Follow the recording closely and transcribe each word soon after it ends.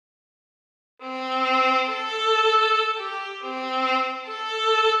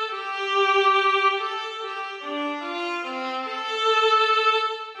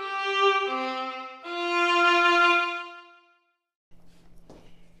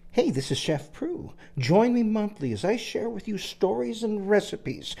Hey, this is Chef Prue. Join me monthly as I share with you stories and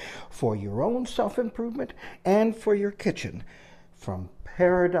recipes for your own self-improvement and for your kitchen. From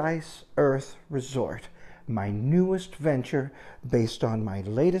Paradise Earth Resort, my newest venture based on my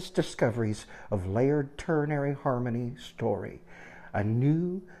latest discoveries of layered ternary harmony story. A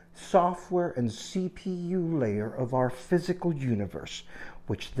new software and CPU layer of our physical universe,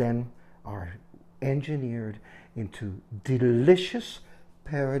 which then are engineered into delicious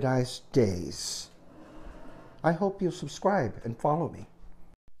paradise days. I hope you'll subscribe and follow me.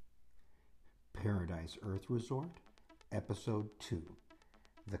 Paradise Earth Resort, Episode 2,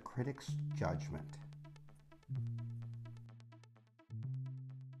 The Critic's Judgment.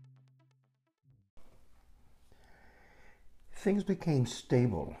 Things became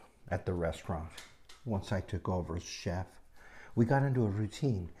stable at the restaurant once I took over as chef. We got into a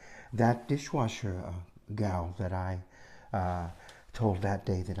routine. That dishwasher gal that I told that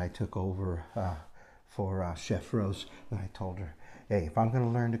day that I took over for Chef Rose, and I told her, hey, if I'm going to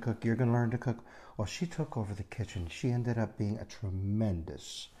learn to cook, you're going to learn to cook. Well, she took over the kitchen. She ended up being a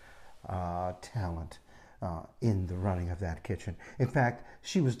tremendous talent in the running of that kitchen. In fact,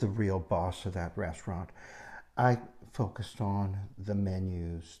 she was the real boss of that restaurant. I focused on the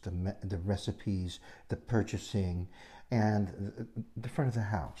menus, the recipes, the purchasing, and the front of the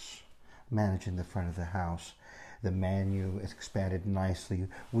house, managing the front of the house. The menu expanded nicely.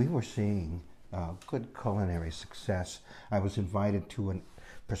 We were seeing good culinary success. I was invited to a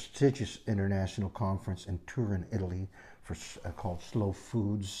prestigious international conference in Turin, Italy, called Slow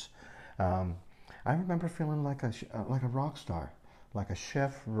Foods. I remember feeling like a rock star, like a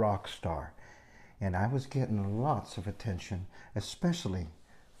chef rock star. And I was getting lots of attention, especially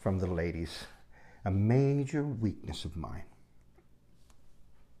from the ladies, a major weakness of mine.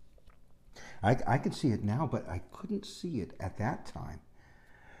 I can see it now, but I couldn't see it at that time.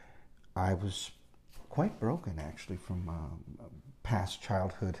 I was quite broken, actually, from past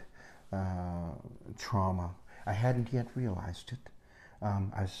childhood trauma. I hadn't yet realized it.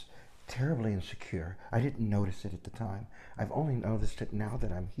 I was terribly insecure. I didn't notice it at the time. I've only noticed it now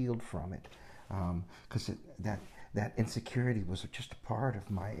that I'm healed from it. Because that insecurity was just a part of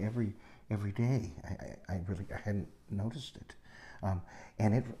my every day. I hadn't noticed it,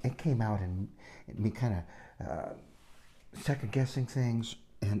 and it came out in me kind of second guessing things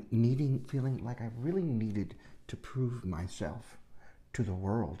and feeling like I really needed to prove myself to the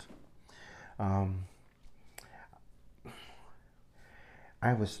world. I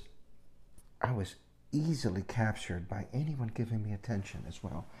was easily captured by anyone giving me attention as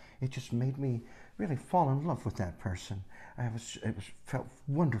well. It just made me really fall in love with that person. It felt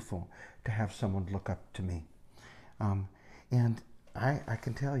wonderful to have someone look up to me. And I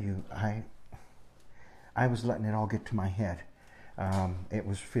can tell you, I was letting it all get to my head. It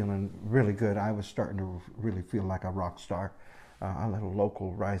was feeling really good. I was starting to really feel like a rock star, a little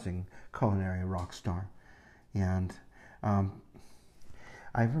local rising culinary rock star. And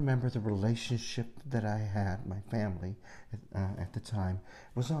I remember the relationship that I had, my family at the time,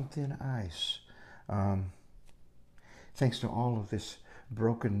 was on thin ice. Thanks to all of this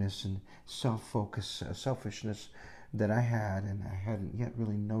brokenness and selfishness that I had, and I hadn't yet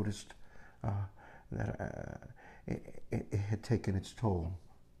really noticed that it had taken its toll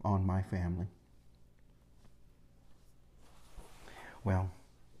on my family. Well,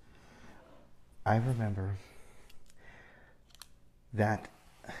 I remember that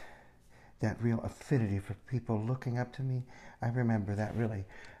real affinity for people looking up to me. I remember that really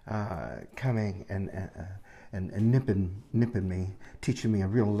coming and nipping me, teaching me a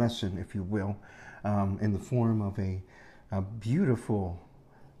real lesson, if you will, in the form of a beautiful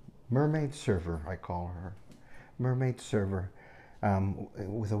mermaid server, I call her. Mermaid server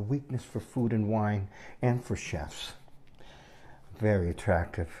with a weakness for food and wine and for chefs. Very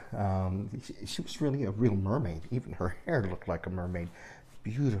attractive. She was really a real mermaid. Even her hair looked like a mermaid.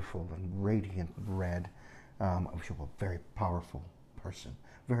 Beautiful and radiant red. She was a very powerful person,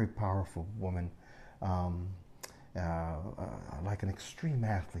 very powerful woman, like an extreme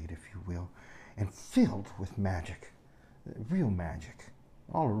athlete, if you will, and filled with magic, real magic,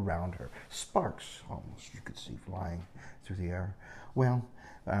 all around her. Sparks, almost, you could see flying through the air. Well,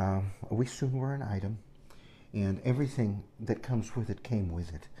 we soon were an item, and everything that comes with it came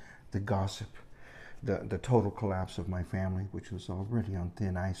with it. The gossip, the total collapse of my family, which was already on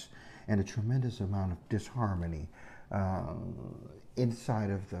thin ice, and a tremendous amount of disharmony inside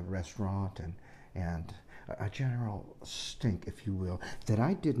of the restaurant, and a general stink, if you will, that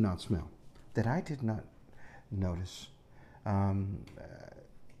I did not smell, that I did not notice.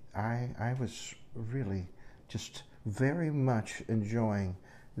 I was really just very much enjoying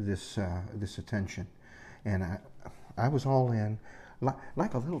this attention, and I was all in,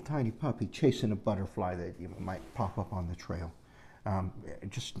 like a little tiny puppy chasing a butterfly that might pop up on the trail.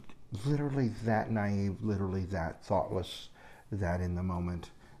 Just literally that naive, literally that thoughtless, that in the moment,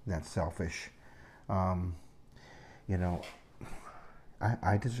 that selfish. You know,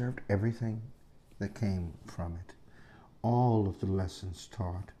 I deserved everything that came from it, all of the lessons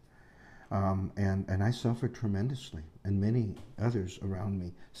taught. And I suffered tremendously, and many others around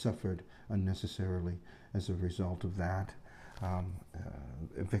me suffered unnecessarily as a result of that.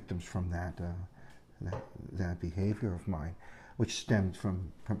 Victims from that behavior of mine, which stemmed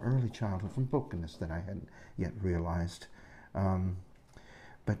from early childhood, from brokenness that I hadn't yet realized.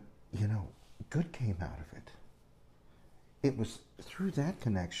 But, you know, good came out of it. It was through that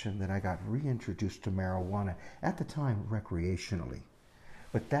connection that I got reintroduced to marijuana, at the time recreationally.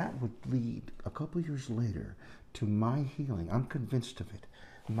 But that would lead a couple years later to my healing. I'm convinced of it.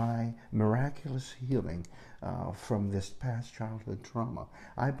 My miraculous healing from this past childhood trauma.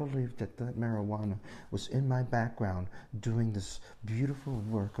 I believed that marijuana was in my background doing this beautiful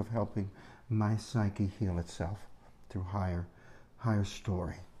work of helping my psyche heal itself through higher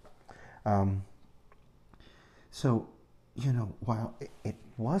story. So, you know, while it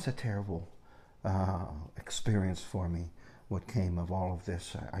was a terrible experience for me, what came of all of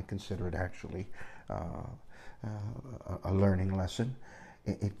this, I consider it actually a learning lesson.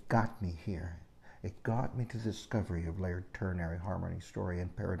 It got me here. It got me to the discovery of layered ternary harmony story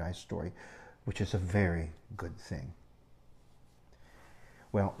and paradise story, which is a very good thing.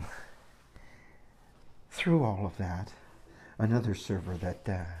 Well, through all of that, another server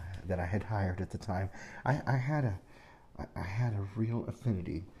that I had hired at the time, I had a real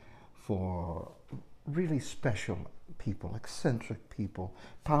affinity for really special people, eccentric people,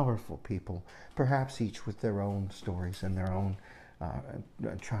 powerful people, perhaps each with their own stories and their own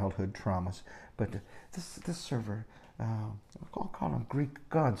childhood traumas. But this server, I'll call him Greek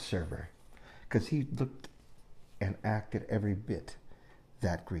god server, because he looked and acted every bit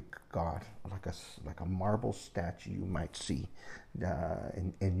that Greek god, like a marble statue you might see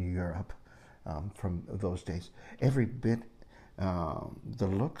in Europe from those days. Every bit, the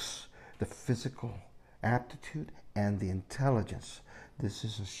looks, the physical aptitude, and the intelligence. This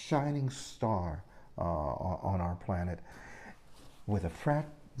is a shining star on our planet with a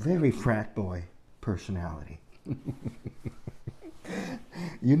very frat boy personality.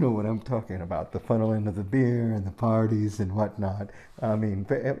 You know what I'm talking about, the funneling of the beer and the parties and whatnot. I mean,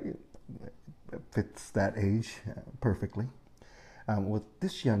 it fits that age perfectly. Well,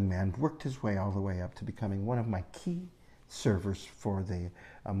 this young man worked his way all the way up to becoming one of my key servers for the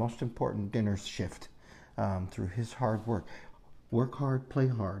most important dinner shift through his hard work. Work hard, play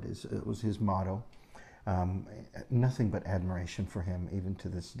hard was his motto. Nothing but admiration for him, even to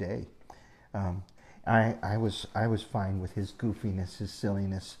this day. I was fine with his goofiness, his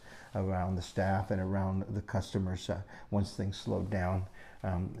silliness around the staff and around the customers. Once things slowed down,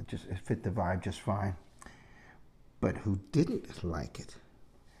 it fit the vibe just fine. But who didn't like it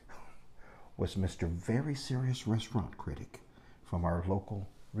was Mr. Very Serious Restaurant Critic from our local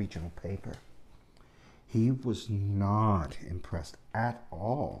regional paper. He was not impressed at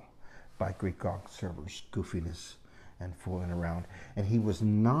all by Greek god server's goofiness and fooling around, and he was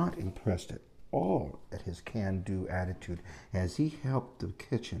not impressed at all at his can-do attitude as he helped the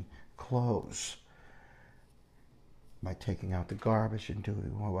kitchen close by taking out the garbage and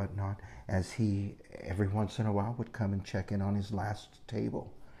doing whatnot, as he every once in a while would come and check in on his last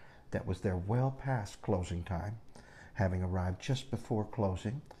table that was there well past closing time, having arrived just before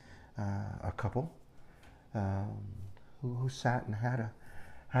closing. A couple who sat and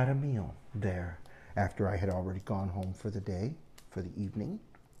had a meal there after I had already gone home for the day, for the evening.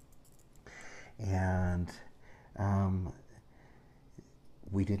 And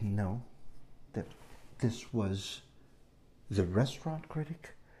we didn't know that this was the restaurant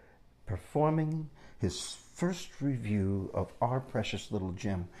critic performing his first review of our precious little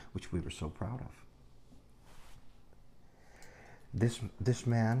gem, which we were so proud of. This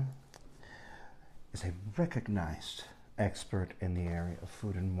man is a recognized expert in the area of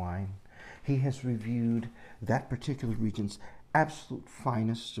food and wine. He has reviewed that particular region's absolute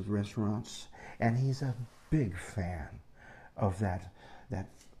finest of restaurants, and he's a big fan of that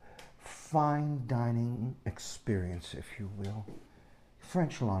fine dining experience, if you will.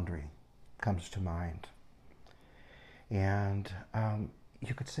 French Laundry comes to mind. And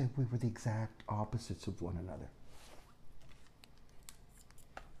you could say we were the exact opposites of one another.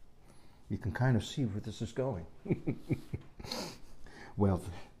 You can kind of see where this is going. Well,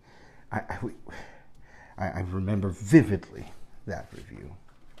 I remember vividly that review.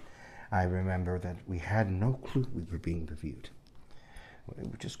 I remember that we had no clue we were being reviewed. We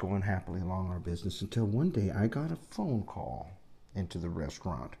were just going happily along our business until one day I got a phone call into the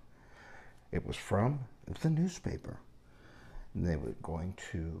restaurant. It was from the newspaper. They were going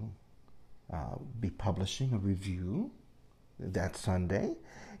to be publishing a review that Sunday,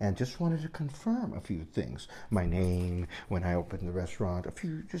 and just wanted to confirm a few things. My name, when I opened the restaurant, a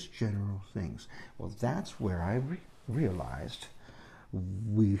few just general things. Well, that's where I realized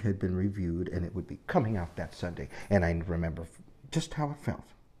we had been reviewed and it would be coming out that Sunday. And I remember just how it felt.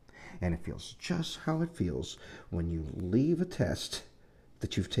 And it feels just how it feels when you leave a test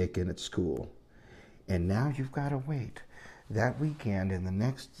that you've taken at school. And now you've got to wait that weekend and the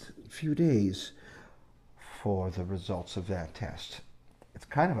next few days for the results of that test. It's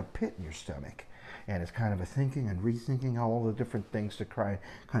kind of a pit in your stomach, and it's kind of a thinking and rethinking all the different things to kind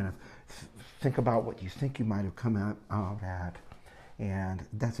of think about what you think you might have come out at. And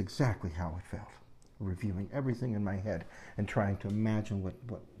that's exactly how it felt, reviewing everything in my head and trying to imagine what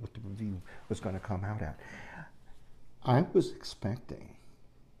the review was going to come out at. I was expecting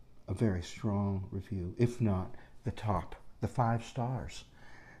a very strong review, if not the 5 stars.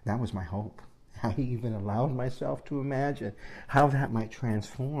 That was my hope. I even allowed myself to imagine how that might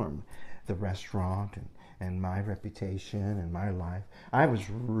transform the restaurant and my reputation and my life. I was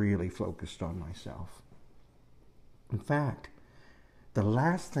really focused on myself. In fact, the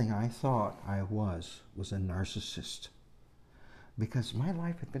last thing I thought I was a narcissist, because my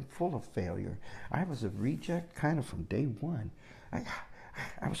life had been full of failure. I was a reject kind of from day one.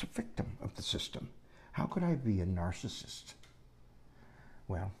 I was a victim of the system. How could I be a narcissist?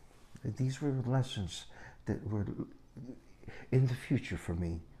 Well, these were lessons that were in the future for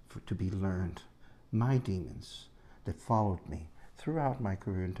me to be learned. My demons that followed me throughout my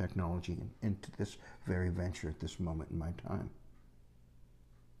career in technology and into this very venture at this moment in my time.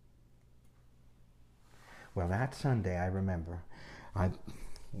 Well, that Sunday, I remember, I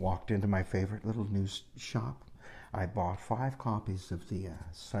walked into my favorite little news shop. I bought 5 copies of the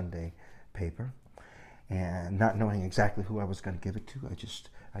Sunday paper, and not knowing exactly who I was going to give it to,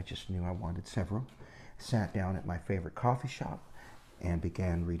 I just knew I wanted several. Sat down at my favorite coffee shop and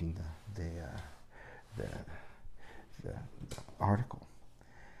began reading the article,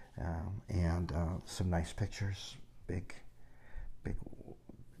 and some nice pictures, big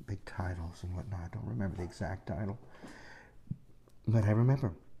titles and whatnot. I don't remember the exact title, but I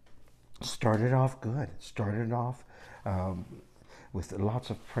remember started off good. Started off with lots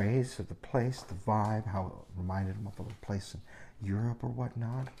of praise of the place, the vibe, how it reminded them of a little place in Europe or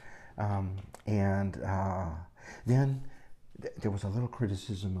whatnot. And then there was a little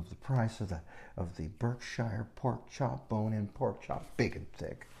criticism of the price of the Berkshire pork chop, bone-in pork chop, big and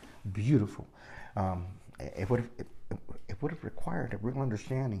thick, beautiful. It would have required a real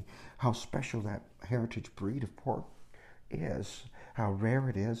understanding how special that heritage breed of pork is, how rare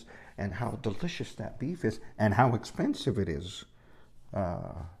it is, and how delicious that beef is, and how expensive it is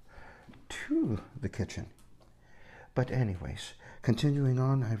to the kitchen. But anyways, continuing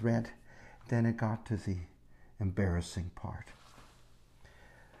on, I read, then it got to the embarrassing part.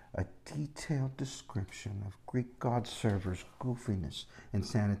 A detailed description of Greek god servers' goofiness and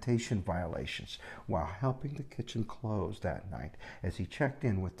sanitation violations while helping the kitchen close that night as he checked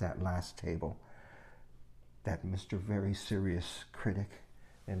in with that last table. That Mr. Very Serious critic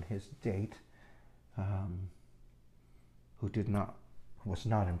and his date, who was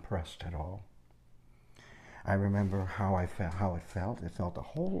not impressed at all. I remember how it felt. It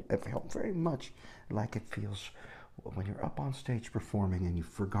felt very much like it feels when you're up on stage performing and you've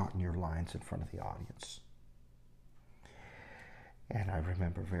forgotten your lines in front of the audience. And I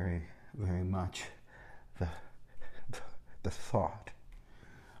remember very, very much the thought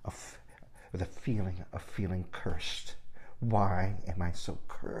of the feeling of feeling cursed. Why am I so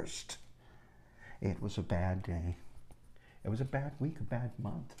cursed? It was a bad day. It was a bad week, a bad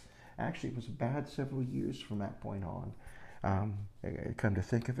month. Actually, it was a bad several years from that point on. Come to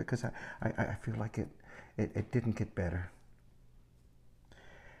think of it, because I feel like it didn't get better.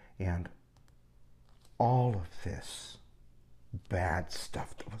 And all of this bad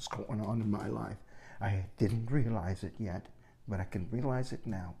stuff that was going on in my life, I didn't realize it yet, but I can realize it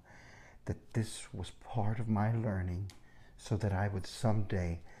now, that this was part of my learning so that I would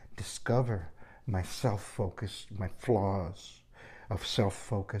someday discover my self-focus, my flaws of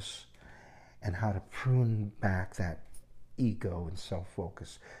self-focus, and how to prune back that ego and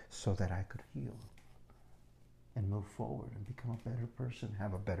self-focus so that I could heal and move forward and become a better person,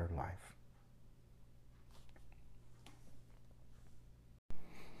 have a better life.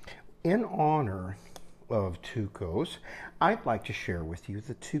 In honor of Tuco's, I'd like to share with you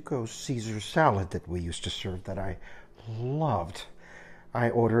the Tuco's Caesar salad that we used to serve that I loved. I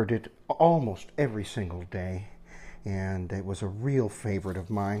ordered it almost every single day, and it was a real favorite of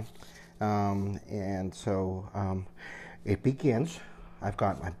mine. It begins. I've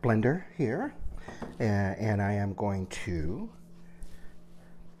got my blender here, and I am going to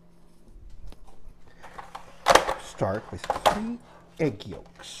start with 3 egg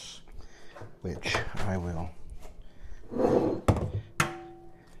yolks, which I will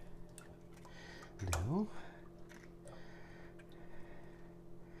do.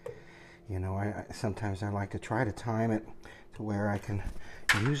 You know, sometimes I like to try to time it to where I can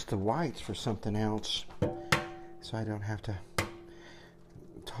use the whites for something else, so I don't have to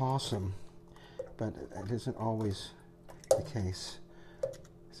toss them, but it isn't always the case.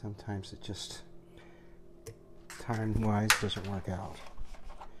 Sometimes it just time-wise doesn't work out.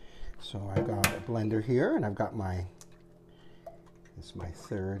 So I've got a blender here, and I've got this is my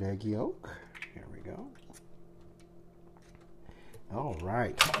 3rd egg yolk. Here we go. All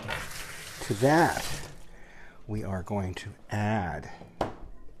right. To that, we are going to add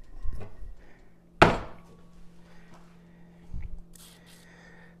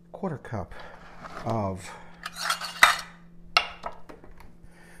quarter cup of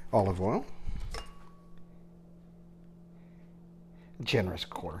olive oil. Generous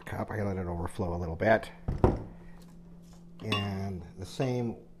quarter cup. I let it overflow a little bit. And the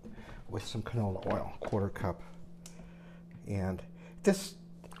same with some canola oil, quarter cup. And this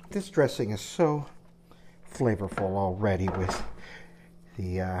dressing is so flavorful already with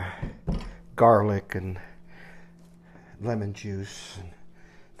the garlic and lemon juice. And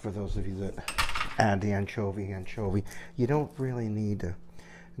for those of you that add the anchovy, you don't really need to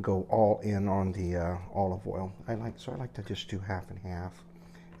go all in on the olive oil. I like to just do half and half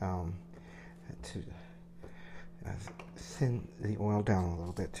to thin the oil down a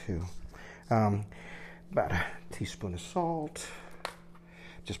little bit too. About a teaspoon of salt.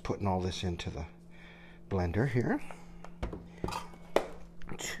 Just putting all this into the blender here.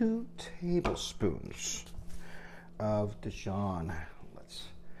 2 tablespoons of Dijon. Let's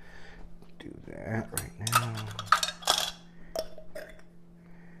do that right now.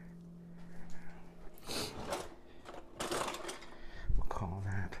 We'll call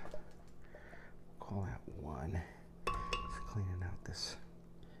that 1. Just cleaning out this.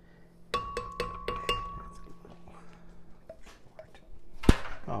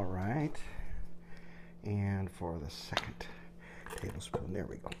 All right, and for the 2nd tablespoon, there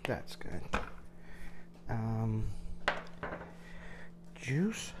we go. That's good.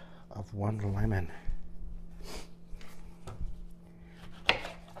 Juice of 1 lemon.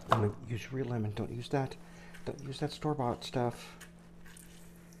 Use real lemon. Don't use that store-bought stuff.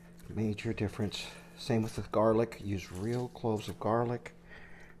 Major difference. Same with the garlic. Use real cloves of garlic.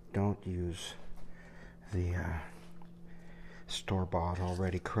 Don't use the store-bought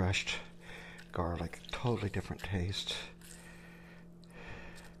already crushed garlic. Totally different taste.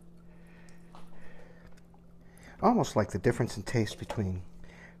 Almost like the difference in taste between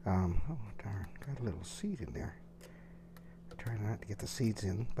oh darn, got a little seed in there. I try not to get the seeds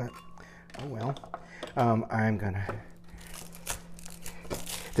in, but oh well. I'm gonna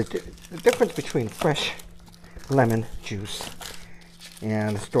the difference between fresh lemon juice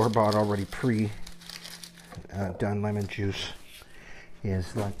and store-bought already done lemon juice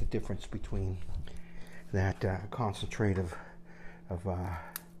is like the difference between that concentrate of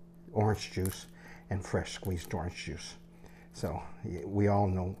orange juice and fresh squeezed orange juice. So we all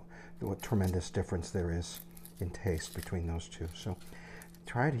know what tremendous difference there is in taste between those two. So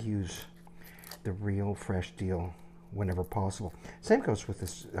try to use the real fresh deal whenever possible. Same goes with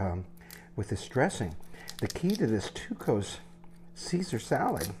this dressing. The key to this Tuco's Caesar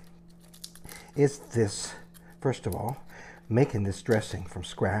salad is this. First of all, making this dressing from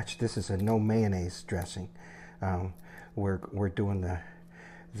scratch. This is a no mayonnaise dressing. We're doing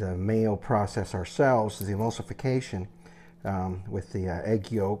the mayo process ourselves, the emulsification with the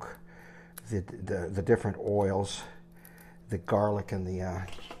egg yolk, the different oils, the garlic, and the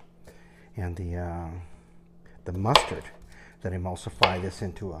mustard that emulsify this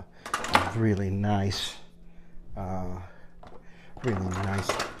into a really nice,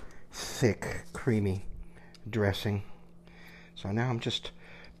 thick, creamy dressing. So now I'm just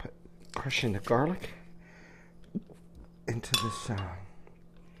crushing the garlic into this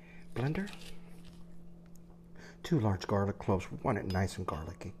blender. 2 large garlic cloves. We want it nice and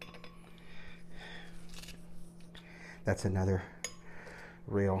garlicky. That's another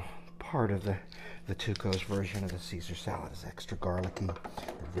real part of the Tuco's version of the Caesar salad is extra garlicky, the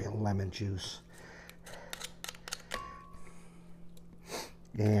real lemon juice.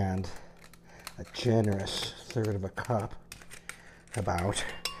 and a generous third of a cup, about,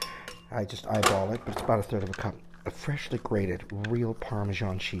 I just eyeball it, but it's about a third of a cup of freshly grated real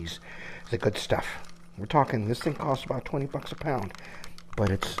Parmesan cheese. The good stuff. We're talking, this thing costs about 20 bucks a pound, but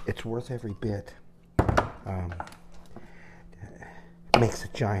it's worth every bit. Makes a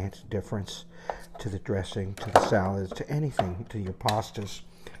giant difference to the dressing, to the salads, to anything, to your pastas.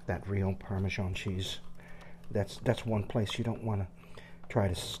 That real Parmesan cheese. That's one place you don't want to try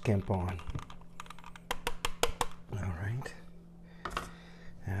to skimp on. All right.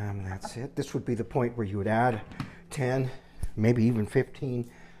 That's it. This would be the point where you would add 10, maybe even 15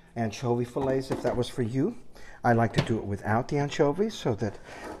 anchovy fillets if that was for you. I like to do it without the anchovies so that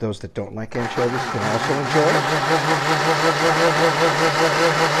those that don't like anchovies can also enjoy it.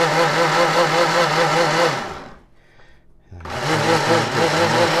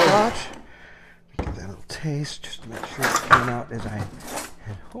 Give that a little taste just to make sure it came out as I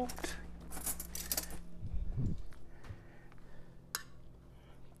had hoped.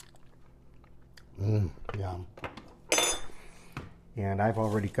 Yum. And I've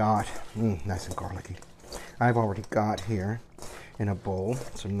already got, nice and garlicky. I've already got here in a bowl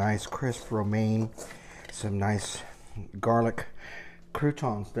some nice crisp romaine, some nice garlic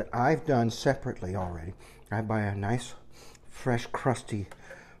croutons that I've done separately already. I buy a nice, fresh, crusty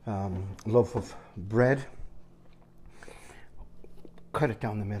loaf of bread, cut it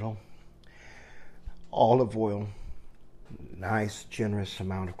down the middle, olive oil, nice, generous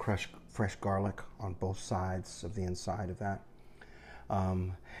amount of crushed fresh garlic on both sides of the inside of that,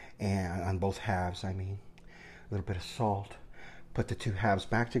 and on both halves, I mean. A little bit of salt. Put the two halves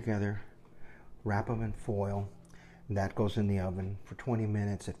back together, wrap them in foil, and that goes in the oven for 20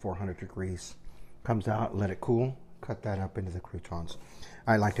 minutes at 400 degrees. Comes out, let it cool, cut that up into the croutons.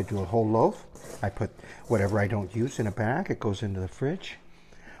 I like to do a whole loaf. I put whatever I don't use in a bag. It goes into the fridge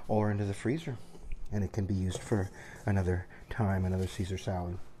or into the freezer, and it can be used for another time, another Caesar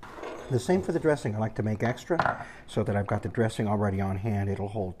salad. The same for the dressing. I like to make extra so that I've got the dressing already on hand. It'll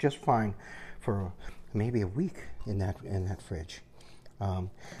hold just fine for maybe a week in that fridge.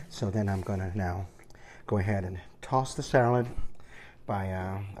 So then I'm going to now go ahead and toss the salad by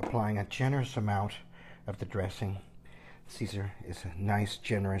applying a generous amount of the dressing. Caesar is a nice,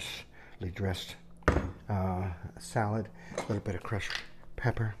 generously dressed salad. A little bit of crushed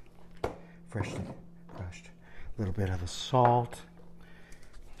pepper, freshly crushed. A little bit of the salt.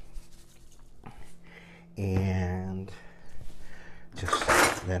 And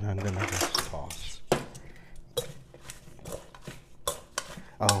just then I'm going to just toss.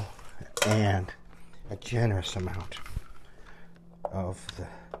 Oh, and a generous amount of the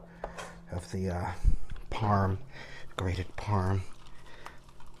parm, grated parm.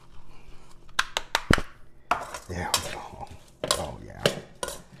 There we go. Oh yeah.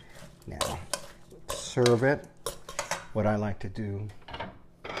 Now serve it. What I like to do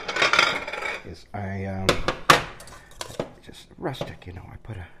is I just rustic, you know. I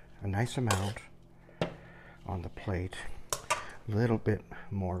put a nice amount on the plate. A little bit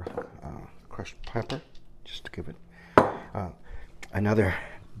more crushed pepper, just to give it another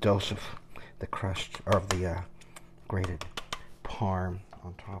dose of the crushed, or of the grated parm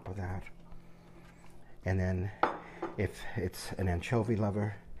on top of that. And then if it's an anchovy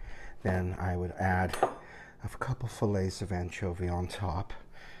lover, then I would add a couple fillets of anchovy on top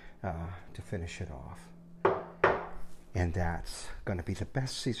to finish it off. And that's going to be the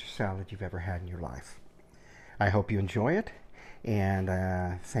best Caesar salad you've ever had in your life. I hope you enjoy it.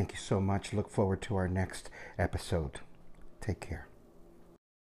 And thank you so much. Look forward to our next episode. Take care.